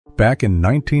Back in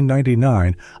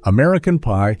 1999, American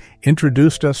Pie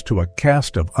introduced us to a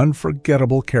cast of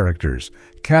unforgettable characters,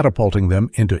 catapulting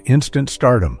them into instant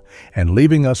stardom and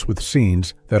leaving us with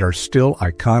scenes that are still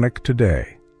iconic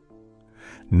today.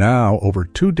 Now, over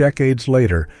 2 decades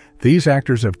later, these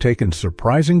actors have taken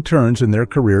surprising turns in their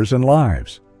careers and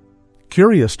lives.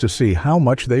 Curious to see how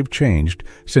much they've changed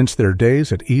since their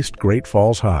days at East Great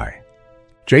Falls High.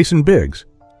 Jason Biggs,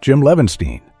 Jim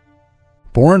Levinstein.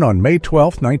 Born on May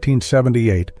 12,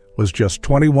 1978, was just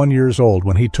 21 years old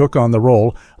when he took on the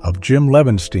role of Jim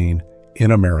Levinstein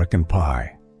in American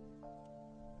Pie.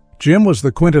 Jim was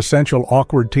the quintessential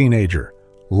awkward teenager,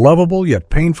 lovable yet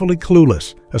painfully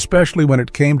clueless, especially when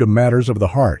it came to matters of the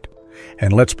heart.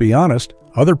 And let's be honest,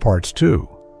 other parts too.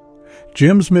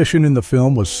 Jim's mission in the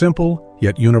film was simple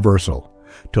yet universal: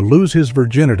 to lose his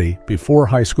virginity before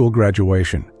high school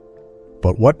graduation.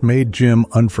 But what made Jim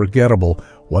unforgettable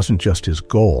wasn't just his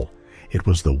goal, it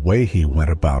was the way he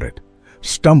went about it,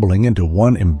 stumbling into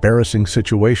one embarrassing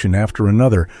situation after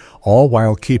another, all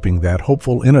while keeping that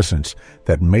hopeful innocence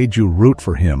that made you root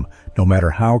for him, no matter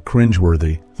how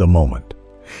cringeworthy the moment.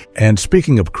 And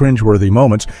speaking of cringeworthy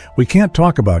moments, we can't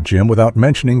talk about Jim without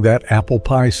mentioning that apple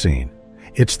pie scene.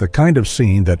 It's the kind of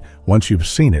scene that, once you've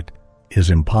seen it,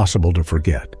 is impossible to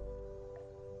forget.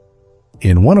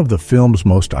 In one of the film's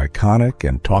most iconic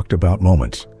and talked about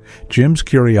moments, Jim's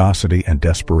curiosity and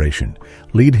desperation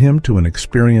lead him to an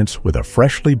experience with a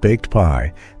freshly baked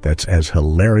pie that's as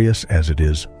hilarious as it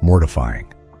is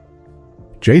mortifying.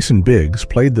 Jason Biggs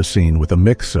played the scene with a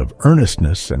mix of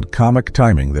earnestness and comic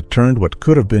timing that turned what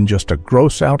could have been just a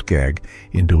gross-out gag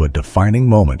into a defining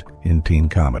moment in teen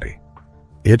comedy.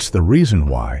 It's the reason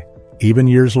why, even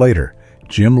years later,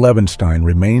 Jim Levinstein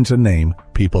remains a name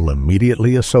people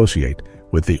immediately associate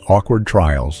with the awkward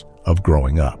trials of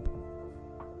growing up.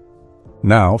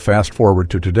 Now, fast forward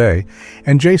to today,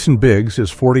 and Jason Biggs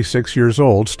is 46 years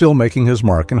old, still making his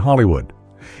mark in Hollywood.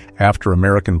 After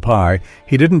American Pie,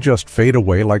 he didn't just fade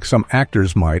away like some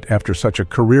actors might after such a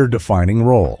career-defining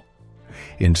role.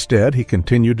 Instead, he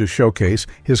continued to showcase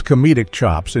his comedic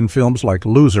chops in films like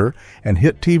Loser and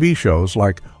hit TV shows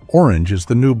like Orange is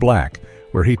the New Black,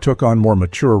 where he took on more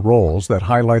mature roles that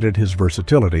highlighted his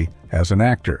versatility as an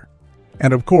actor.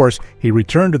 And of course, he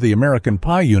returned to the American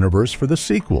Pie universe for the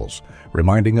sequels,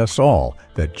 reminding us all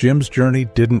that Jim's journey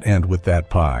didn't end with that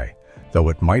pie, though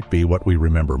it might be what we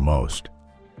remember most.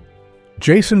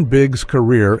 Jason Biggs'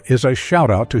 career is a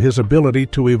shout-out to his ability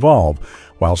to evolve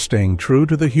while staying true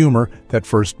to the humor that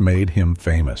first made him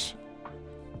famous.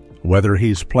 Whether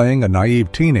he's playing a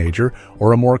naive teenager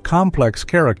or a more complex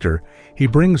character, he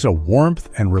brings a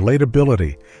warmth and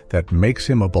relatability that makes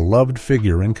him a beloved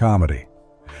figure in comedy.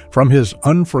 From his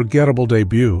unforgettable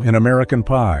debut in American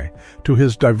Pie to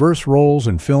his diverse roles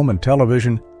in film and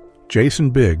television, Jason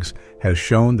Biggs has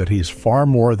shown that he's far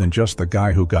more than just the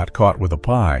guy who got caught with a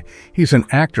pie. He's an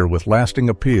actor with lasting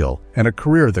appeal and a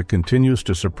career that continues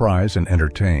to surprise and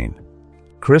entertain.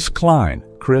 Chris Klein,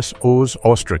 Chris Oz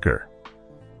Ostriker.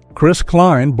 Chris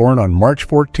Klein, born on March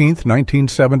 14,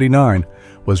 1979,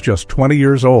 was just 20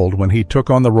 years old when he took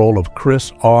on the role of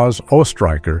Chris Oz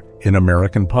Ostriker in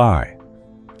American Pie.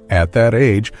 At that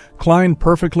age, Klein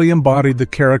perfectly embodied the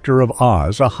character of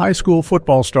Oz, a high school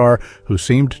football star who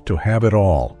seemed to have it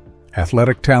all: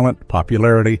 athletic talent,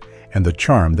 popularity, and the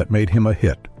charm that made him a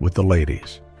hit with the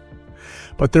ladies.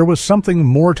 But there was something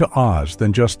more to Oz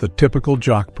than just the typical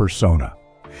jock persona.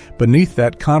 Beneath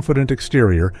that confident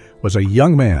exterior was a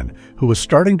young man who was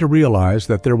starting to realize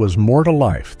that there was more to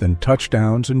life than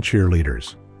touchdowns and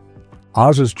cheerleaders.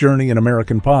 Oz's journey in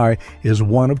American Pie is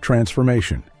one of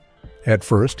transformation. At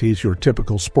first, he's your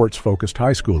typical sports-focused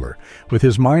high schooler, with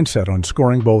his mindset on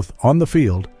scoring both on the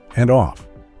field and off.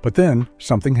 But then,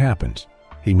 something happens.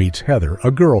 He meets Heather, a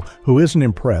girl who isn't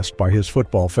impressed by his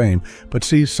football fame, but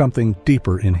sees something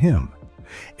deeper in him.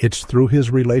 It's through his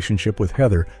relationship with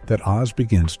Heather that Oz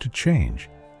begins to change.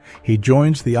 He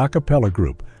joins the a cappella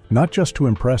group, not just to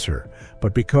impress her,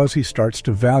 but because he starts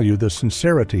to value the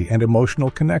sincerity and emotional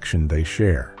connection they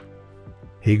share.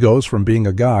 He goes from being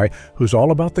a guy who's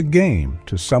all about the game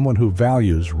to someone who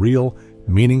values real,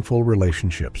 meaningful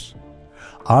relationships.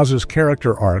 Oz's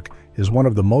character arc is one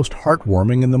of the most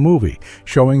heartwarming in the movie,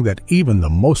 showing that even the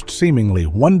most seemingly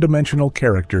one-dimensional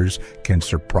characters can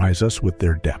surprise us with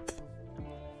their depth.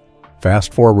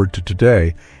 Fast forward to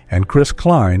today, and Chris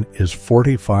Klein is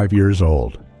 45 years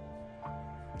old.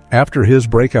 After his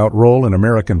breakout role in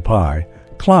American Pie,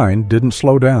 Klein didn't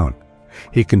slow down.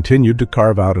 He continued to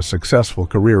carve out a successful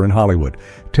career in Hollywood,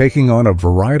 taking on a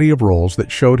variety of roles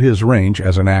that showed his range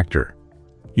as an actor.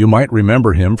 You might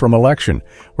remember him from Election,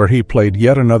 where he played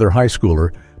yet another high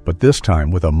schooler, but this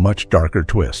time with a much darker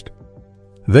twist.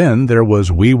 Then there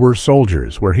was We Were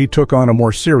Soldiers, where he took on a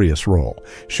more serious role,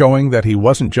 showing that he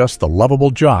wasn't just the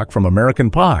lovable jock from American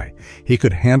Pie. He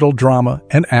could handle drama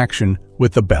and action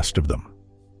with the best of them.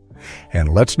 And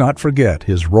let's not forget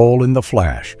his role in The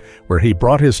Flash, where he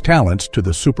brought his talents to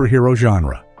the superhero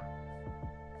genre.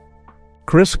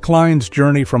 Chris Klein's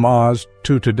journey from Oz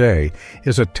to today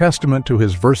is a testament to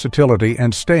his versatility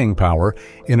and staying power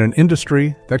in an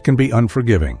industry that can be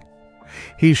unforgiving.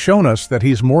 He's shown us that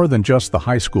he's more than just the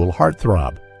high school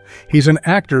heartthrob. He's an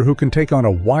actor who can take on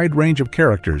a wide range of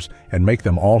characters and make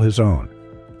them all his own.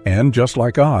 And just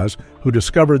like Oz, who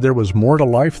discovered there was more to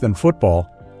life than football,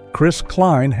 Chris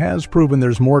Klein has proven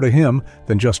there's more to him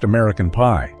than just American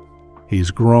Pie.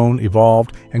 He's grown,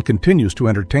 evolved, and continues to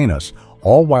entertain us,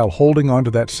 all while holding on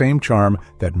to that same charm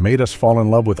that made us fall in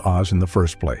love with Oz in the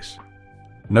first place.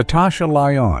 Natasha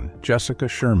Lyonne, Jessica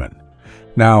Sherman.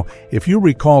 Now, if you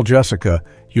recall Jessica,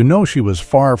 you know she was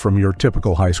far from your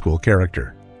typical high school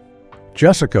character.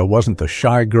 Jessica wasn't the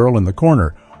shy girl in the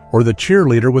corner or the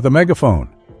cheerleader with a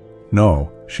megaphone.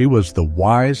 No, she was the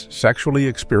wise, sexually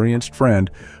experienced friend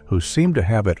who seemed to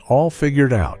have it all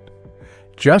figured out.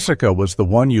 Jessica was the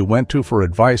one you went to for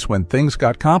advice when things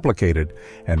got complicated,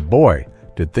 and boy,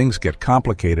 did things get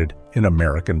complicated in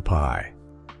American Pie.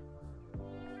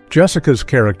 Jessica's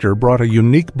character brought a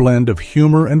unique blend of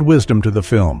humor and wisdom to the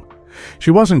film. She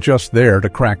wasn't just there to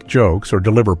crack jokes or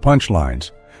deliver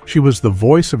punchlines. She was the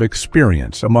voice of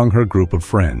experience among her group of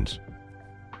friends.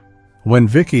 When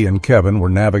Vicky and Kevin were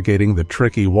navigating the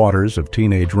tricky waters of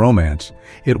teenage romance,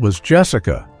 it was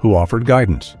Jessica who offered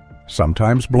guidance,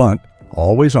 sometimes blunt,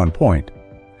 always on point.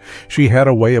 She had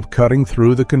a way of cutting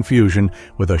through the confusion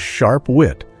with a sharp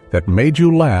wit that made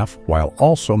you laugh while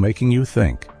also making you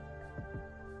think.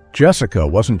 Jessica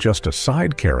wasn't just a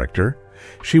side character.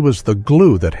 She was the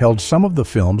glue that held some of the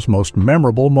film's most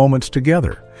memorable moments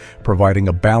together, providing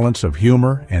a balance of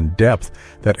humor and depth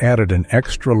that added an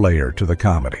extra layer to the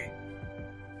comedy.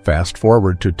 Fast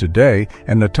forward to today,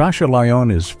 and Natasha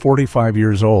Lyonne is 45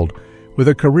 years old, with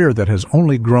a career that has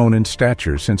only grown in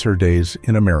stature since her days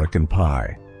in American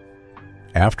Pie.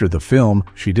 After the film,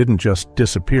 she didn't just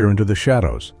disappear into the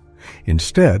shadows.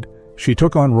 Instead, she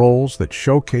took on roles that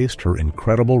showcased her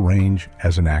incredible range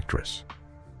as an actress.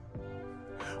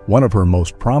 One of her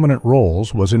most prominent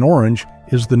roles was in Orange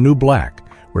is the New Black,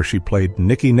 where she played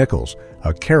Nikki Nichols,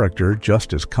 a character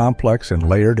just as complex and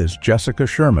layered as Jessica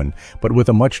Sherman, but with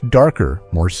a much darker,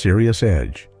 more serious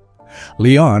edge.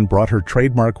 Lyonne brought her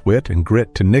trademark wit and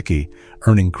grit to Nikki,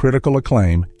 earning critical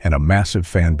acclaim and a massive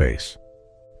fan base.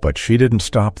 But she didn't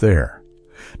stop there.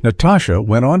 Natasha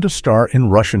went on to star in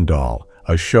Russian Doll,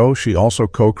 a show she also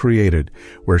co-created,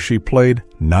 where she played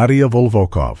Nadia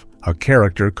Volvokov, a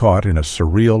character caught in a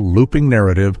surreal, looping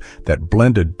narrative that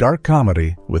blended dark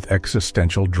comedy with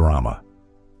existential drama.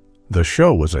 The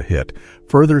show was a hit,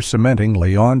 further cementing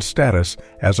Lyonne's status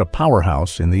as a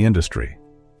powerhouse in the industry.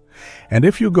 And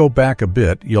if you go back a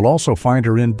bit, you'll also find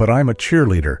her in But I'm a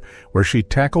Cheerleader, where she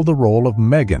tackled the role of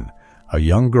Megan, a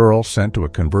young girl sent to a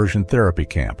conversion therapy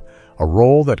camp, a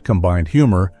role that combined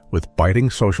humor with biting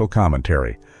social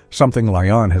commentary, something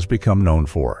Lyonne has become known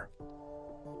for.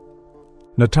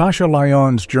 Natasha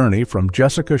Lyonne's journey from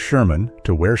Jessica Sherman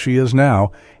to where she is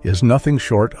now is nothing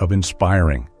short of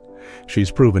inspiring.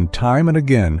 She's proven time and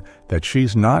again that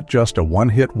she's not just a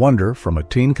one-hit wonder from a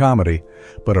teen comedy,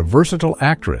 but a versatile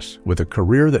actress with a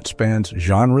career that spans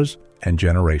genres and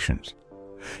generations.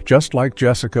 Just like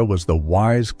Jessica was the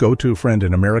wise go-to friend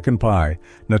in American Pie,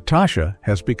 Natasha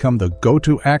has become the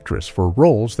go-to actress for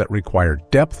roles that require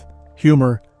depth,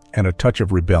 humor, and a touch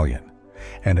of rebellion.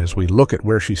 And as we look at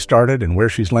where she started and where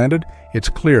she's landed, it's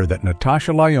clear that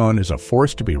Natasha Lyonne is a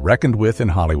force to be reckoned with in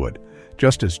Hollywood,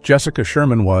 just as Jessica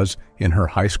Sherman was in her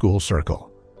high school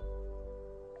circle.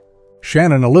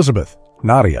 Shannon Elizabeth,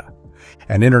 Nadia.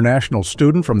 An international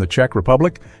student from the Czech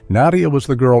Republic, Nadia was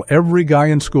the girl every guy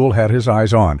in school had his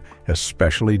eyes on,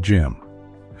 especially Jim.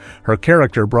 Her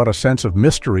character brought a sense of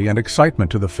mystery and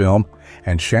excitement to the film,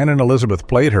 and Shannon Elizabeth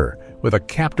played her with a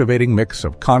captivating mix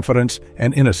of confidence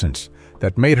and innocence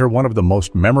that made her one of the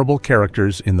most memorable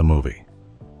characters in the movie.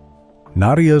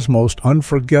 Nadia's most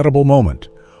unforgettable moment,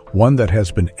 one that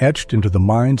has been etched into the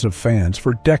minds of fans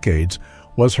for decades,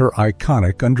 was her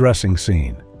iconic undressing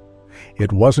scene.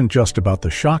 It wasn't just about the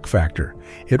shock factor,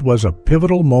 it was a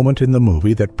pivotal moment in the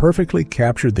movie that perfectly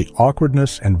captured the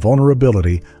awkwardness and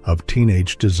vulnerability of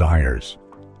teenage desires.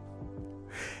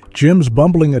 Jim's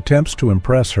bumbling attempts to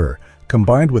impress her,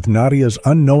 combined with Nadia's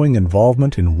unknowing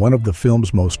involvement in one of the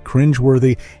film's most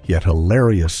cringeworthy yet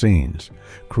hilarious scenes,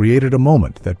 created a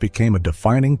moment that became a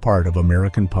defining part of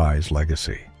American Pie's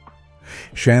legacy.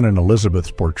 Shannon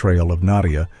Elizabeth's portrayal of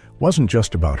Nadia wasn't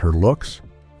just about her looks.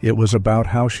 It was about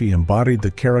how she embodied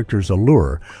the character's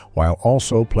allure while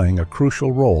also playing a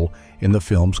crucial role in the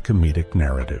film's comedic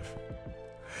narrative.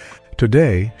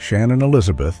 Today, Shannon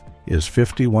Elizabeth is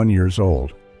 51 years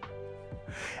old.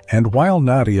 And while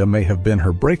Nadia may have been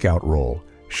her breakout role,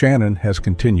 Shannon has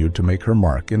continued to make her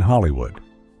mark in Hollywood.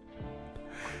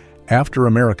 After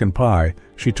American Pie,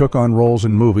 she took on roles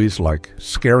in movies like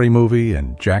Scary Movie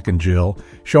and Jack and Jill,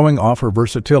 showing off her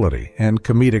versatility and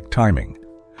comedic timing.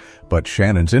 But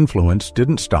Shannon's influence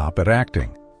didn't stop at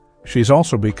acting. She's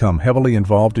also become heavily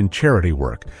involved in charity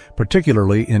work,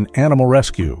 particularly in animal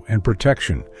rescue and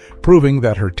protection, proving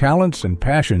that her talents and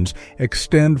passions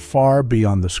extend far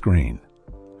beyond the screen.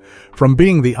 From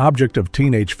being the object of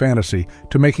teenage fantasy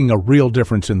to making a real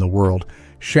difference in the world,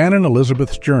 Shannon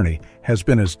Elizabeth's journey has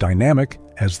been as dynamic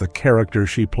as the character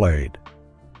she played.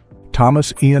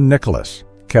 Thomas Ian Nicholas,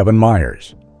 Kevin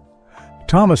Myers.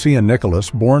 Thomas Ian Nicholas,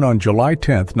 born on July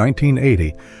 10,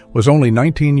 1980, was only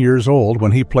 19 years old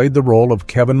when he played the role of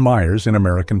Kevin Myers in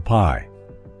American Pie.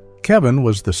 Kevin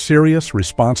was the serious,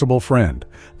 responsible friend,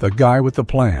 the guy with the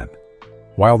plan.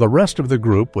 While the rest of the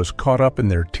group was caught up in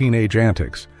their teenage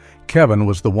antics, Kevin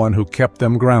was the one who kept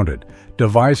them grounded,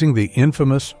 devising the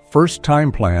infamous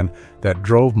first-time plan that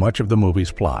drove much of the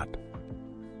movie's plot.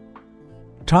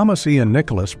 Thomas Ian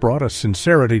Nicholas brought a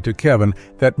sincerity to Kevin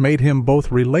that made him both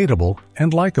relatable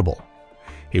and likable.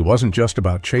 He wasn't just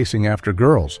about chasing after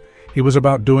girls, he was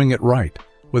about doing it right,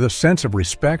 with a sense of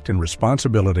respect and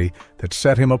responsibility that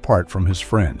set him apart from his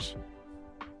friends.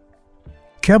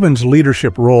 Kevin's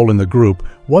leadership role in the group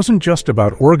wasn't just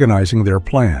about organizing their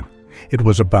plan. It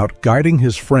was about guiding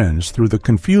his friends through the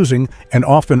confusing and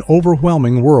often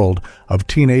overwhelming world of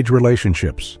teenage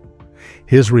relationships.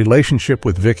 His relationship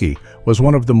with Vicky was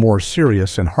one of the more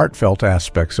serious and heartfelt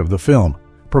aspects of the film,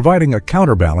 providing a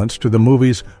counterbalance to the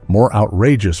movie's more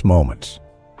outrageous moments.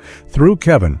 Through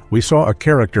Kevin, we saw a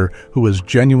character who was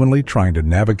genuinely trying to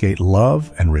navigate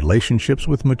love and relationships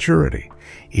with maturity,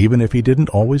 even if he didn't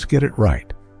always get it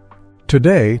right.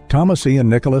 Today, Thomas Ian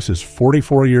Nicholas is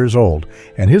 44 years old,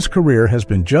 and his career has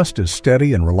been just as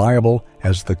steady and reliable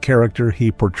as the character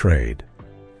he portrayed.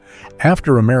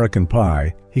 After American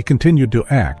Pie, he continued to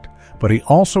act, but he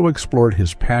also explored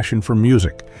his passion for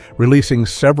music, releasing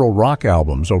several rock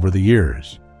albums over the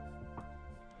years.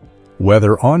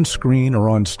 Whether on screen or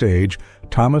on stage,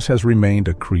 Thomas has remained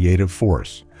a creative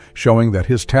force, showing that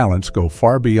his talents go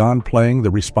far beyond playing the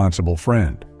responsible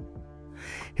friend.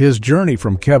 His journey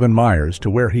from Kevin Myers to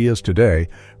where he is today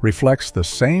reflects the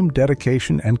same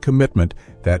dedication and commitment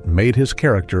that made his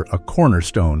character a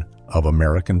cornerstone of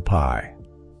American Pie.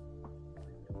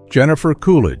 Jennifer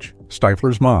Coolidge,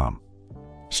 Stifler's mom.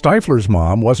 Stifler's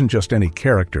mom wasn't just any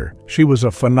character, she was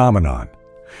a phenomenon.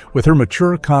 With her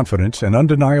mature confidence and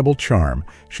undeniable charm,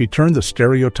 she turned the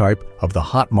stereotype of the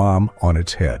hot mom on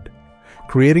its head,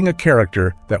 creating a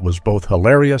character that was both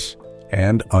hilarious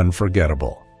and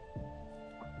unforgettable.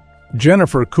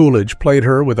 Jennifer Coolidge played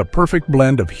her with a perfect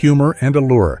blend of humor and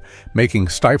allure, making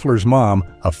Stifler's mom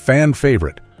a fan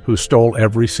favorite who stole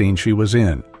every scene she was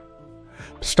in.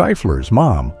 Stifler's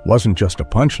mom wasn't just a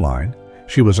punchline,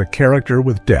 she was a character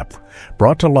with depth,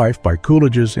 brought to life by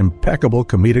Coolidge's impeccable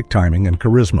comedic timing and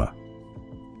charisma.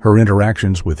 Her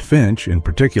interactions with Finch, in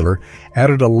particular,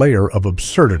 added a layer of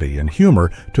absurdity and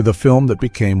humor to the film that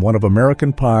became one of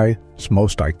American Pie's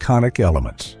most iconic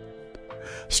elements.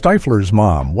 Stifler's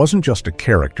mom wasn't just a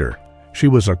character, she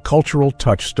was a cultural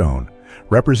touchstone,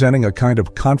 representing a kind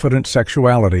of confident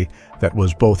sexuality that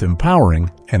was both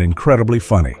empowering and incredibly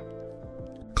funny.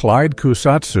 Clyde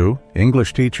Kusatsu,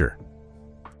 English teacher.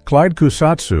 Clyde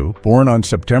Kusatsu, born on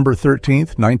September 13,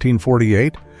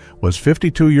 1948, was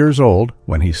 52 years old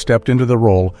when he stepped into the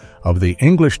role of the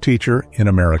English teacher in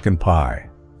American Pie.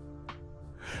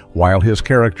 While his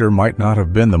character might not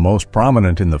have been the most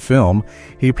prominent in the film,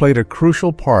 he played a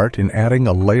crucial part in adding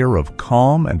a layer of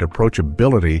calm and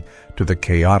approachability to the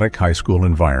chaotic high school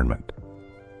environment.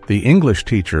 The English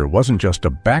teacher wasn't just a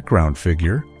background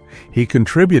figure, he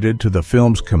contributed to the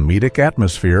film's comedic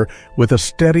atmosphere with a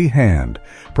steady hand,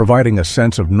 providing a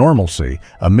sense of normalcy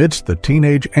amidst the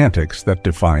teenage antics that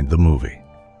defined the movie.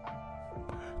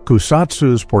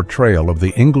 Kusatsu's portrayal of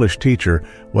the English teacher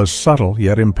was subtle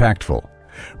yet impactful,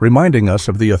 reminding us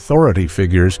of the authority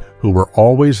figures who were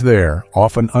always there,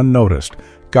 often unnoticed,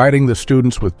 guiding the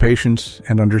students with patience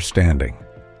and understanding.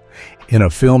 In a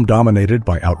film dominated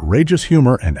by outrageous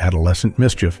humor and adolescent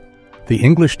mischief, the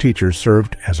English teacher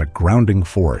served as a grounding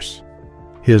force.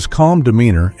 His calm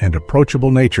demeanor and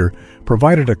approachable nature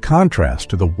provided a contrast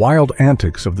to the wild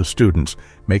antics of the students,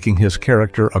 making his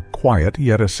character a quiet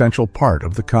yet essential part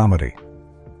of the comedy.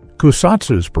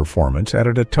 Kusatsu's performance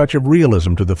added a touch of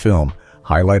realism to the film,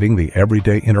 highlighting the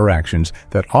everyday interactions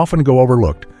that often go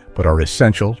overlooked but are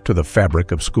essential to the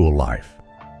fabric of school life.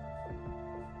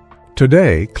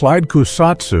 Today, Clyde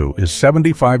Kusatsu is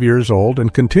 75 years old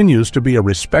and continues to be a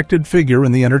respected figure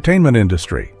in the entertainment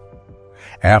industry.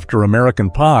 After American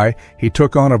Pie, he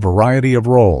took on a variety of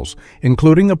roles,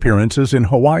 including appearances in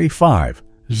Hawaii 5,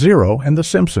 Zero, and The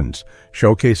Simpsons,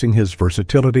 showcasing his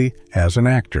versatility as an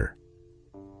actor.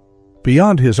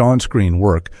 Beyond his on-screen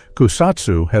work,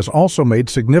 Kusatsu has also made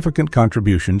significant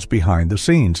contributions behind the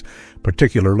scenes,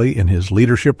 particularly in his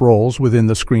leadership roles within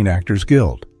the Screen Actors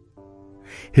Guild.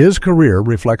 His career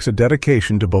reflects a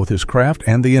dedication to both his craft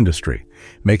and the industry,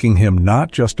 making him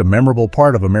not just a memorable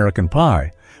part of American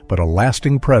Pie, but a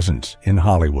lasting presence in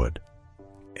Hollywood.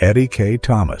 Eddie K.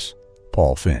 Thomas,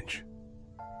 Paul Finch.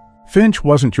 Finch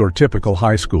wasn't your typical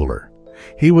high schooler.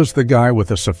 He was the guy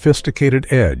with a sophisticated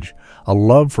edge, a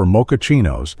love for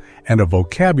mochachinos, and a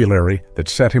vocabulary that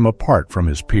set him apart from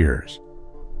his peers.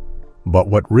 But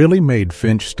what really made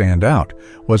Finch stand out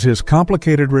was his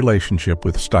complicated relationship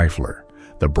with Stifler,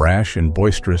 the brash and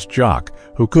boisterous jock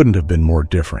who couldn't have been more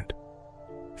different.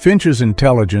 Finch's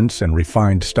intelligence and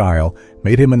refined style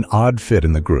made him an odd fit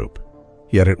in the group,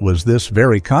 yet it was this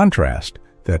very contrast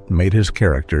that made his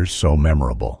characters so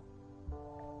memorable.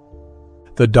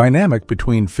 The dynamic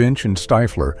between Finch and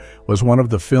Stifler was one of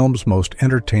the film's most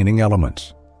entertaining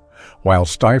elements. While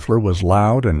Stifler was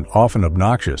loud and often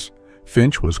obnoxious,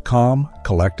 Finch was calm,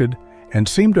 collected, and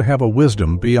seemed to have a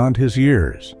wisdom beyond his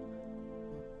years.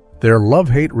 Their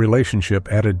love-hate relationship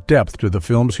added depth to the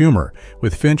film's humor,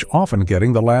 with Finch often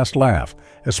getting the last laugh,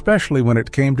 especially when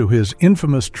it came to his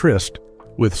infamous tryst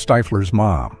with Stifler's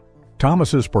mom.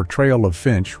 Thomas's portrayal of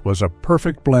Finch was a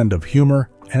perfect blend of humor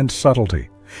and subtlety,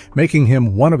 making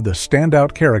him one of the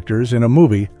standout characters in a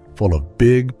movie full of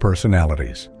big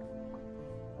personalities.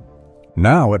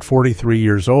 Now, at 43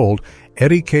 years old,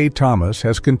 Eddie K. Thomas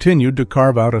has continued to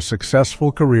carve out a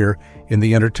successful career in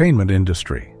the entertainment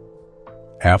industry.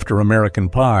 After American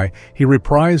Pie, he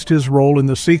reprised his role in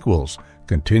the sequels,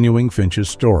 continuing Finch's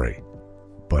story.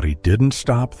 But he didn't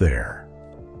stop there.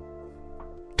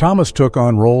 Thomas took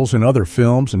on roles in other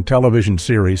films and television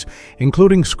series,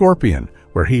 including Scorpion,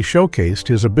 where he showcased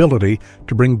his ability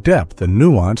to bring depth and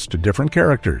nuance to different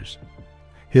characters.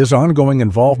 His ongoing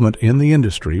involvement in the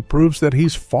industry proves that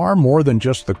he's far more than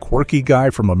just the quirky guy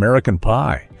from American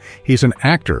Pie. He's an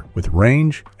actor with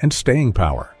range and staying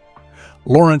power.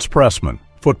 Lawrence Pressman,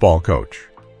 football coach.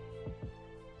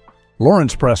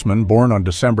 Lawrence Pressman, born on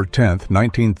December 10,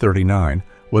 1939,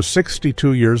 was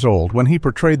 62 years old when he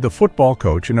portrayed the football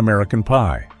coach in American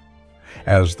Pie.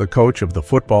 As the coach of the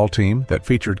football team that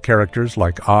featured characters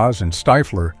like Oz and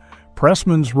Stifler,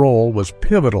 Pressman's role was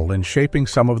pivotal in shaping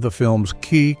some of the film's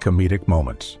key comedic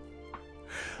moments.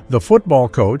 The football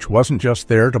coach wasn't just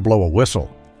there to blow a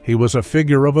whistle. He was a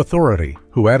figure of authority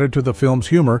who added to the film's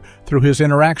humor through his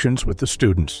interactions with the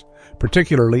students,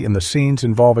 particularly in the scenes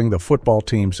involving the football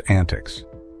team's antics.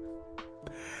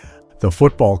 The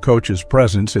football coach's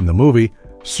presence in the movie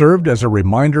served as a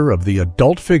reminder of the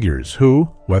adult figures who,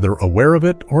 whether aware of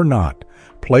it or not,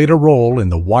 played a role in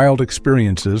the wild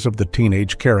experiences of the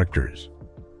teenage characters.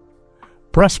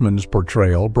 Pressman's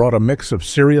portrayal brought a mix of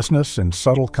seriousness and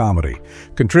subtle comedy,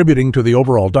 contributing to the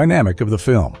overall dynamic of the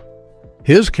film.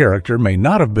 His character may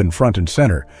not have been front and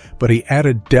center, but he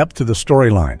added depth to the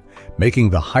storyline, making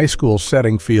the high school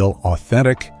setting feel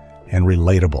authentic and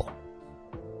relatable.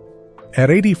 At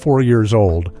 84 years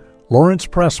old, Lawrence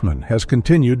Pressman has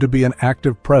continued to be an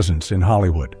active presence in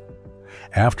Hollywood.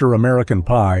 After American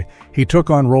Pie, he took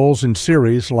on roles in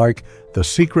series like The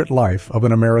Secret Life of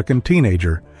an American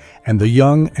Teenager and The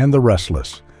Young and the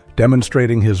Restless,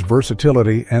 demonstrating his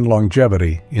versatility and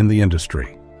longevity in the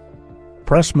industry.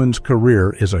 Pressman's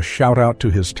career is a shout-out to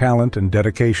his talent and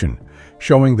dedication,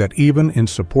 showing that even in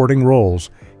supporting roles,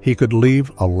 he could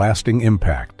leave a lasting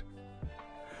impact.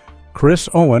 Chris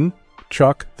Owen,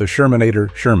 Chuck the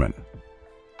Shermanator Sherman.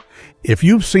 If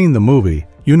you've seen the movie,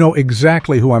 you know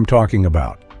exactly who I'm talking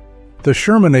about. The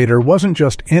Shermanator wasn't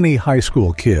just any high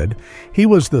school kid. He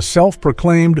was the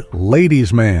self-proclaimed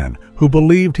ladies' man who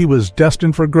believed he was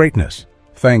destined for greatness,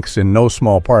 thanks in no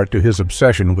small part to his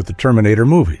obsession with the Terminator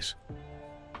movies.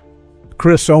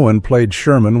 Chris Owen played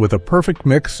Sherman with a perfect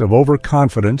mix of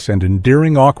overconfidence and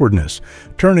endearing awkwardness,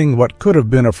 turning what could have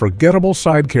been a forgettable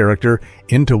side character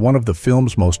into one of the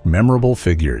film's most memorable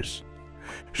figures.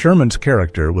 Sherman's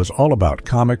character was all about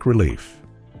comic relief.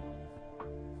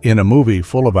 In a movie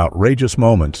full of outrageous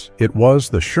moments, it was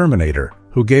the Shermanator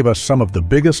who gave us some of the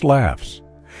biggest laughs.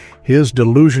 His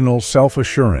delusional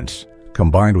self-assurance,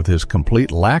 combined with his complete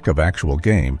lack of actual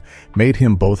game, made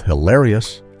him both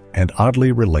hilarious and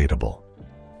oddly relatable.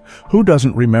 Who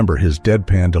doesn't remember his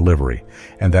deadpan delivery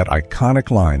and that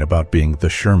iconic line about being the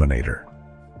Shermanator?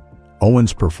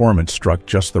 Owen's performance struck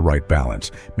just the right balance,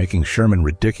 making Sherman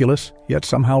ridiculous yet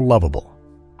somehow lovable.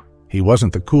 He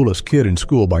wasn't the coolest kid in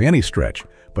school by any stretch,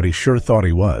 but he sure thought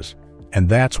he was, and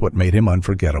that's what made him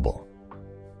unforgettable.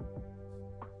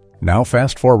 Now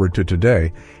fast forward to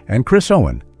today, and Chris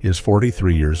Owen is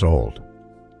 43 years old.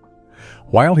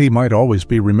 While he might always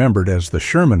be remembered as the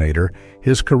Shermanator,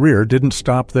 his career didn't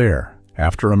stop there.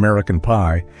 After American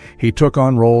Pie, he took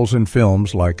on roles in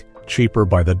films like Cheaper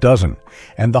by the Dozen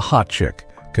and The Hot Chick,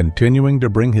 continuing to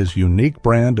bring his unique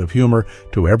brand of humor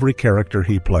to every character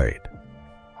he played.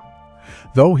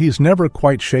 Though he's never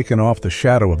quite shaken off the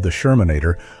shadow of the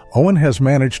Shermanator, Owen has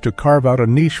managed to carve out a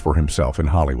niche for himself in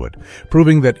Hollywood,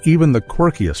 proving that even the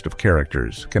quirkiest of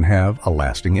characters can have a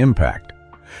lasting impact.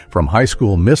 From high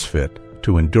school misfit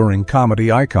to enduring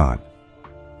comedy icon.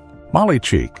 Molly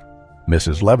Cheek,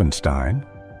 Mrs. Levinstein.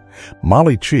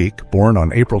 Molly Cheek, born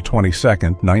on April 22,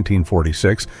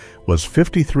 1946, was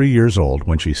 53 years old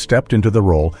when she stepped into the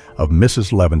role of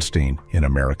Mrs. Levinstein in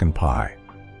American Pie.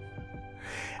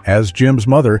 As Jim's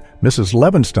mother, Mrs.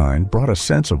 Levinstein brought a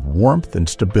sense of warmth and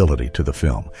stability to the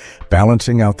film,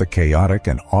 balancing out the chaotic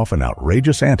and often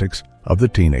outrageous antics of the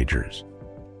teenagers.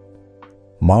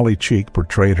 Molly Cheek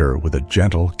portrayed her with a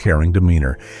gentle, caring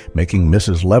demeanor, making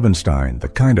Mrs. Levinstein the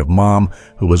kind of mom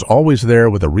who was always there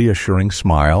with a reassuring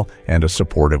smile and a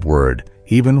supportive word,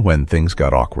 even when things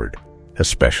got awkward,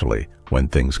 especially when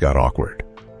things got awkward.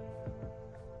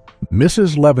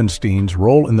 Mrs. Levinstein's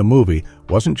role in the movie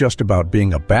wasn't just about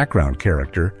being a background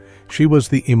character, she was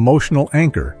the emotional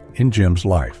anchor in Jim's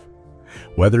life.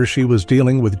 Whether she was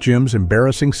dealing with Jim's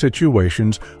embarrassing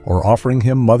situations or offering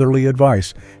him motherly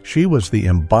advice, she was the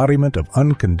embodiment of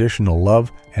unconditional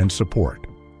love and support.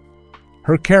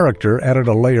 Her character added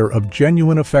a layer of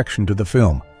genuine affection to the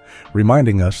film,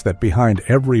 reminding us that behind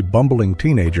every bumbling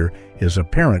teenager is a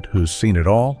parent who's seen it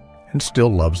all and still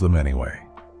loves them anyway.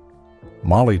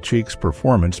 Molly Cheek's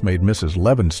performance made Mrs.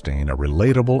 Levinstein a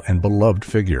relatable and beloved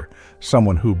figure,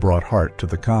 someone who brought heart to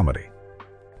the comedy.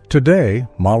 Today,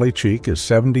 Molly Cheek is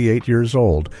 78 years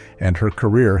old, and her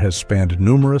career has spanned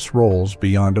numerous roles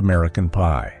beyond American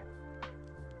Pie.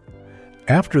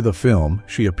 After the film,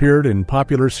 she appeared in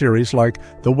popular series like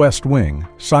The West Wing,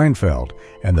 Seinfeld,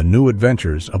 and The New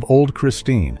Adventures of Old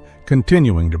Christine,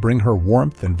 continuing to bring her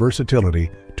warmth and versatility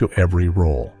to every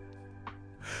role.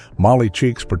 Molly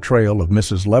Cheek's portrayal of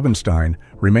Mrs. Levinstein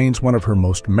remains one of her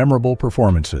most memorable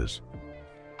performances.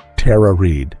 Tara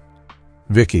Reid.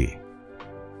 Vicky.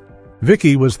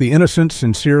 Vicky was the innocent,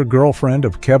 sincere girlfriend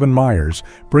of Kevin Myers,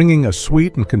 bringing a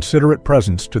sweet and considerate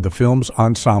presence to the film's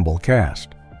ensemble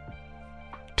cast.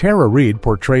 Tara Reid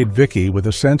portrayed Vicky with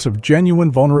a sense of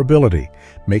genuine vulnerability,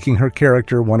 making her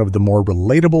character one of the more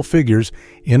relatable figures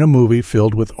in a movie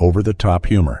filled with over-the-top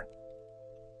humor.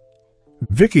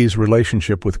 Vicky's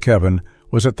relationship with Kevin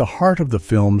was at the heart of the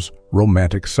film's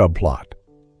romantic subplot.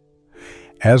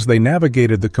 As they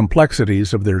navigated the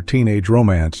complexities of their teenage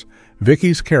romance,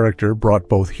 Vicky's character brought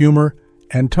both humor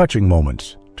and touching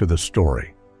moments to the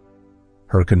story.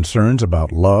 Her concerns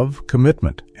about love,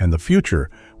 commitment, and the future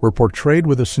were portrayed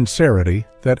with a sincerity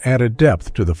that added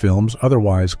depth to the film's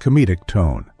otherwise comedic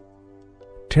tone.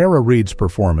 Tara Reid's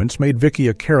performance made Vicky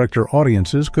a character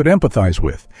audiences could empathize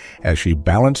with, as she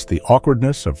balanced the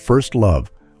awkwardness of first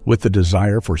love with the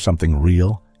desire for something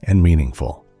real and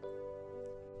meaningful.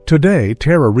 Today,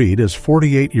 Tara Reid is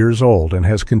 48 years old and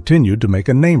has continued to make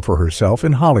a name for herself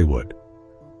in Hollywood.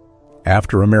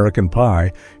 After American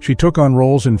Pie, she took on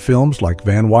roles in films like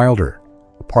Van Wilder,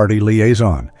 Party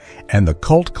Liaison, and the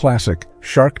cult classic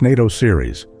Sharknado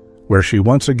series, where she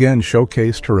once again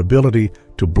showcased her ability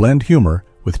to blend humor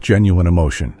with genuine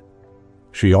emotion.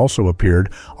 She also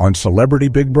appeared on Celebrity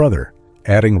Big Brother,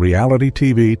 adding reality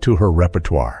TV to her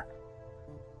repertoire.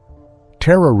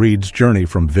 Tara Reid's journey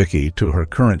from Vicky to her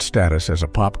current status as a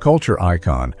pop culture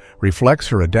icon reflects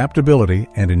her adaptability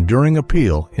and enduring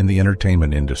appeal in the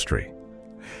entertainment industry.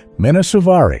 Mena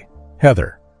Suvari,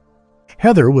 Heather.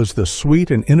 Heather was the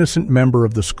sweet and innocent member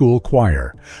of the school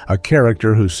choir, a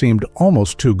character who seemed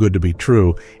almost too good to be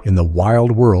true in the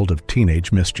wild world of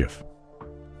teenage mischief.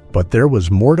 But there was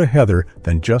more to Heather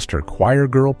than just her choir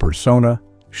girl persona.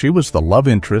 She was the love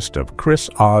interest of Chris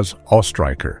Oz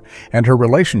Ostreicher, and her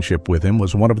relationship with him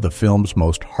was one of the film's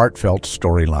most heartfelt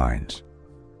storylines.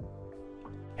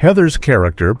 Heather's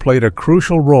character played a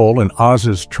crucial role in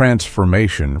Oz's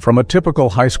transformation from a typical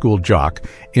high school jock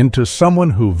into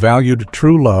someone who valued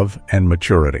true love and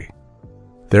maturity.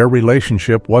 Their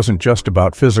relationship wasn't just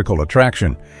about physical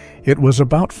attraction, it was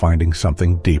about finding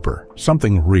something deeper,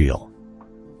 something real.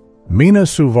 Mina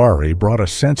Suvari brought a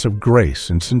sense of grace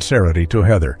and sincerity to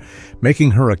Heather, making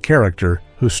her a character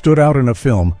who stood out in a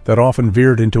film that often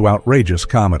veered into outrageous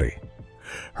comedy.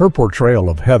 Her portrayal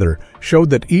of Heather showed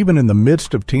that even in the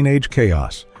midst of teenage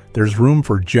chaos, there's room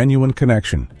for genuine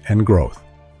connection and growth.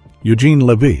 Eugene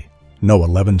Levy, Noah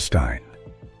Levenstein.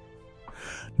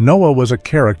 Noah was a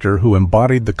character who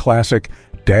embodied the classic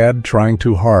dad trying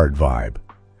too hard vibe.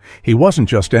 He wasn't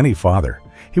just any father.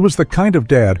 He was the kind of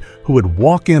dad who would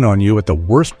walk in on you at the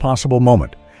worst possible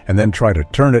moment and then try to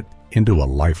turn it into a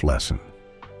life lesson.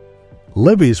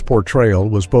 Livy's portrayal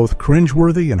was both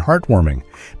cringeworthy and heartwarming,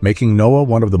 making Noah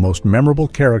one of the most memorable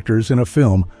characters in a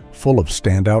film full of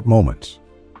standout moments.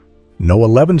 Noah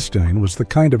Levenstein was the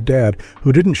kind of dad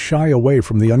who didn't shy away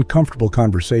from the uncomfortable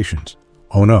conversations.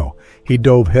 Oh no, he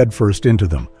dove headfirst into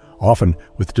them, often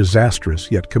with disastrous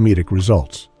yet comedic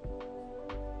results.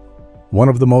 One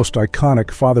of the most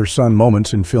iconic father-son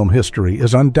moments in film history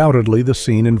is undoubtedly the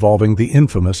scene involving the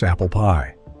infamous apple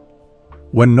pie.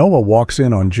 When Noah walks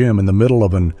in on Jim in the middle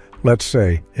of an, let's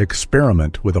say,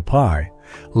 experiment with a pie,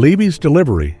 Levy's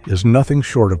delivery is nothing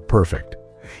short of perfect.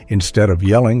 Instead of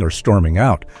yelling or storming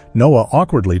out, Noah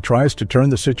awkwardly tries to turn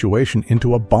the situation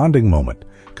into a bonding moment,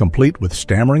 complete with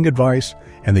stammering advice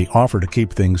and the offer to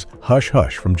keep things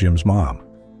hush-hush from Jim's mom.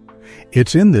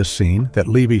 It's in this scene that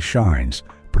Levy shines,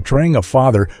 portraying a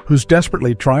father who's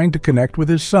desperately trying to connect with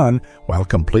his son while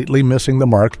completely missing the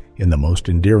mark in the most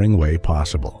endearing way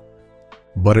possible.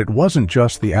 But it wasn't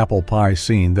just the apple pie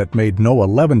scene that made Noah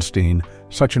Levenstein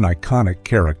such an iconic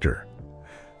character.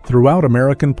 Throughout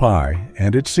American Pie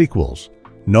and its sequels,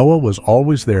 Noah was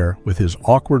always there with his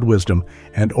awkward wisdom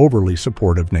and overly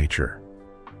supportive nature.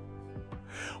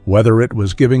 Whether it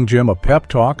was giving Jim a pep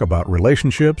talk about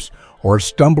relationships or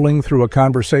stumbling through a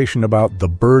conversation about the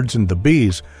birds and the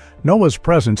bees, Noah's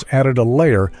presence added a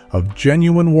layer of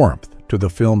genuine warmth to the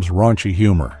film's raunchy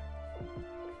humor.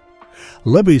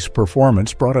 Levy's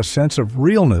performance brought a sense of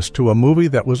realness to a movie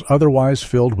that was otherwise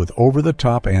filled with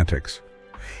over-the-top antics.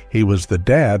 He was the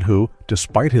dad who,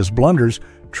 despite his blunders,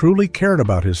 truly cared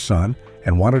about his son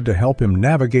and wanted to help him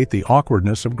navigate the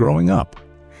awkwardness of growing up,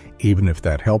 even if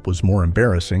that help was more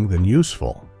embarrassing than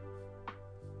useful.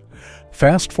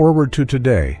 Fast forward to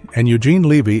today, and Eugene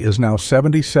Levy is now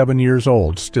 77 years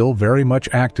old, still very much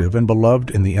active and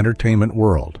beloved in the entertainment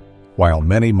world. While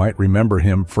many might remember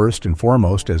him first and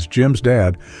foremost as Jim's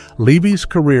dad, Levy's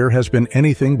career has been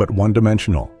anything but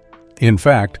one-dimensional. In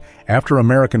fact, after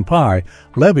American Pie,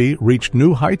 Levy reached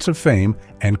new heights of fame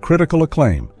and critical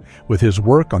acclaim with his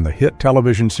work on the hit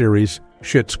television series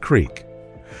Schitt's Creek.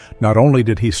 Not only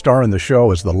did he star in the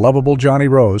show as the lovable Johnny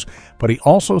Rose, but he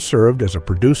also served as a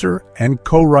producer and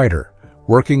co-writer,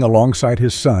 working alongside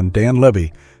his son, Dan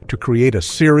Levy, to create a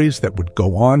series that would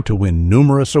go on to win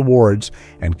numerous awards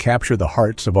and capture the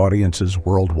hearts of audiences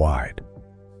worldwide.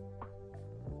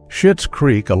 Schitt's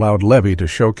Creek allowed Levy to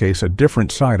showcase a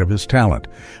different side of his talent,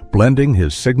 blending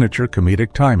his signature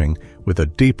comedic timing with a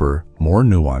deeper, more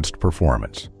nuanced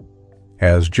performance.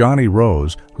 As Johnny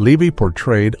Rose, Levy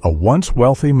portrayed a once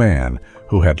wealthy man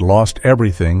who had lost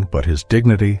everything but his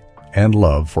dignity and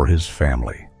love for his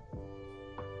family.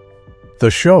 The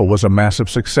show was a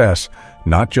massive success,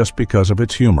 not just because of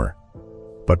its humor,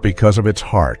 but because of its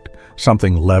heart,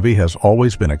 something Levy has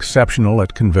always been exceptional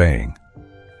at conveying.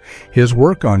 His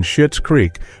work on Schitt's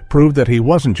Creek proved that he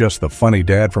wasn't just the funny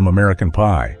dad from American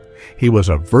Pie. He was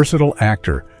a versatile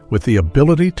actor with the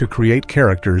ability to create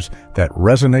characters that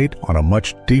resonate on a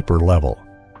much deeper level.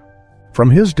 From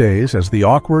his days as the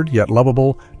awkward yet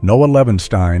lovable Noah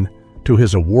Levenstein to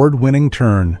his award-winning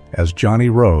turn as Johnny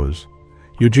Rose,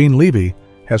 Eugene Levy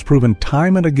has proven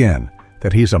time and again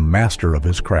that he's a master of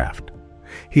his craft.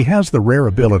 He has the rare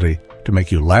ability to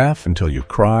make you laugh until you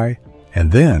cry,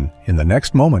 and then, in the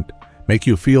next moment, make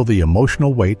you feel the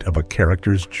emotional weight of a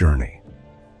character's journey.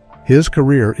 His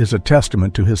career is a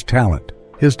testament to his talent,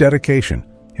 his dedication,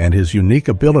 and his unique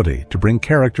ability to bring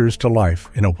characters to life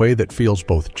in a way that feels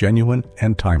both genuine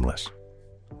and timeless.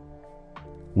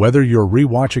 Whether you're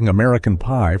rewatching American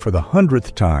Pie for the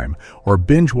 100th time or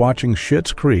binge-watching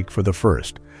Schitt's Creek for the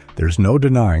first, there's no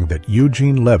denying that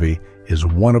Eugene Levy is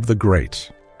one of the greats,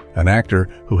 an actor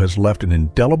who has left an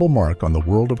indelible mark on the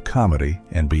world of comedy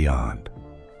and beyond.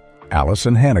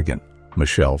 Allison Hannigan,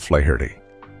 Michelle Flaherty.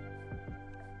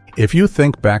 If you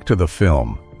think back to the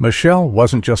film, Michelle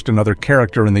wasn't just another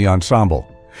character in the ensemble.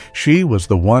 She was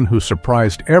the one who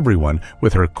surprised everyone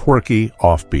with her quirky,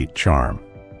 offbeat charm.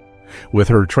 With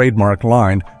her trademark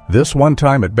line, "This one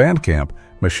time at band camp,"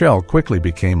 Michelle quickly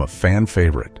became a fan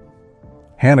favorite.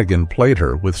 Hannigan played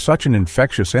her with such an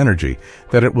infectious energy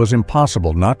that it was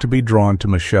impossible not to be drawn to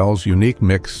Michelle's unique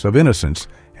mix of innocence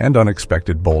and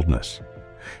unexpected boldness.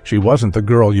 She wasn't the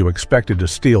girl you expected to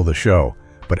steal the show,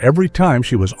 but every time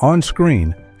she was on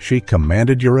screen, she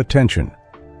commanded your attention.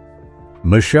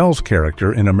 Michelle's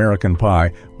character in American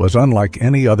Pie was unlike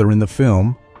any other in the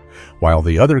film. While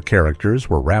the other characters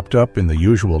were wrapped up in the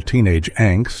usual teenage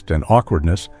angst and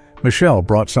awkwardness, Michelle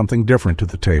brought something different to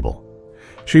the table.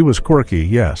 She was quirky,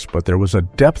 yes, but there was a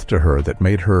depth to her that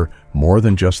made her more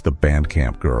than just the band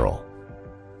camp girl.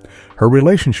 Her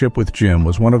relationship with Jim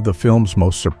was one of the film's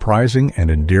most surprising and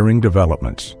endearing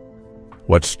developments.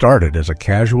 What started as a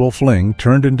casual fling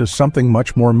turned into something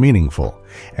much more meaningful,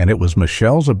 and it was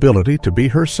Michelle's ability to be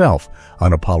herself,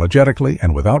 unapologetically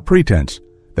and without pretense,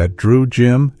 that drew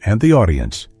Jim and the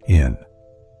audience in.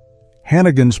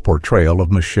 Hannigan's portrayal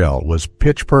of Michelle was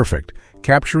pitch perfect,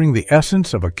 capturing the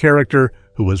essence of a character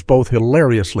who was both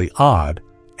hilariously odd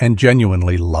and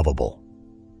genuinely lovable.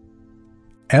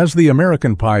 As the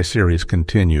American Pie series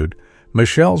continued,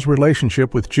 Michelle's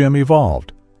relationship with Jim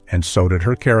evolved, and so did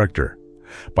her character.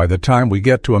 By the time we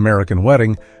get to American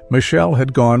Wedding, Michelle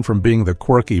had gone from being the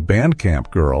quirky band camp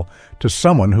girl to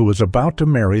someone who was about to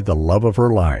marry the love of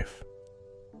her life.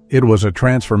 It was a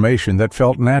transformation that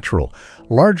felt natural,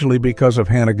 largely because of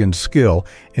Hannigan's skill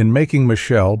in making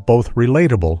Michelle both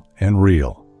relatable and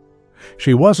real.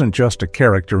 She wasn't just a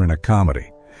character in a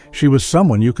comedy. She was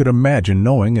someone you could imagine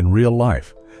knowing in real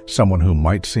life, someone who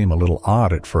might seem a little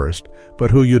odd at first,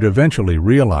 but who you'd eventually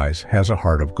realize has a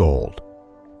heart of gold.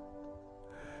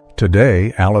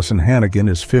 Today, Allison Hannigan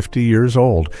is 50 years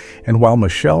old, and while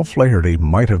Michelle Flaherty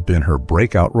might have been her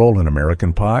breakout role in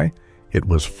American Pie, it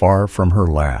was far from her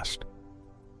last.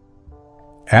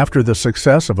 After the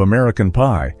success of American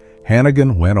Pie,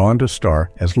 Hannigan went on to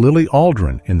star as Lily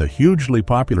Aldrin in the hugely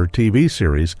popular TV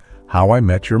series How I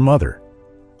Met Your Mother.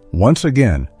 Once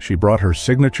again, she brought her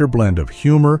signature blend of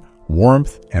humor,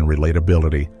 warmth, and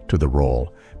relatability to the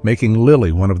role, making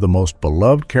Lily one of the most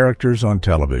beloved characters on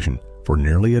television for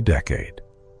nearly a decade.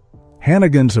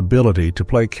 Hannigan's ability to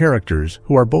play characters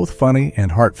who are both funny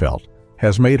and heartfelt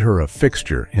has made her a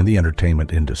fixture in the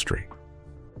entertainment industry.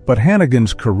 But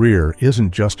Hannigan's career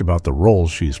isn't just about the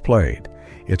roles she's played,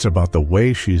 it's about the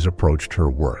way she's approached her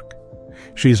work.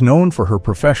 She's known for her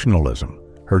professionalism,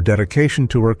 her dedication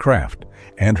to her craft,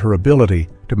 and her ability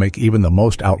to make even the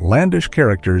most outlandish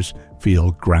characters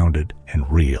feel grounded and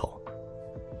real.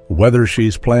 Whether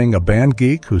she's playing a band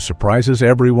geek who surprises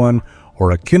everyone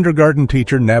or a kindergarten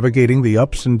teacher navigating the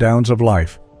ups and downs of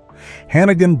life,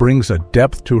 Hannigan brings a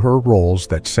depth to her roles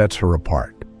that sets her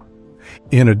apart.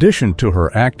 In addition to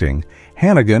her acting,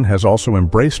 Hannigan has also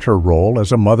embraced her role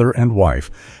as a mother and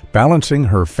wife, balancing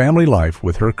her family life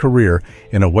with her career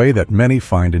in a way that many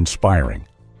find inspiring.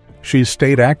 She's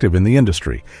stayed active in the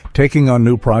industry, taking on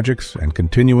new projects and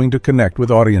continuing to connect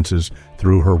with audiences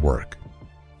through her work.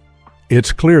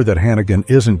 It's clear that Hannigan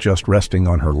isn't just resting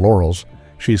on her laurels,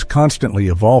 she's constantly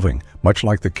evolving, much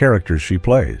like the characters she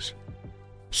plays.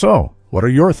 So, what are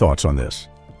your thoughts on this?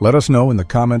 Let us know in the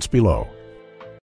comments below.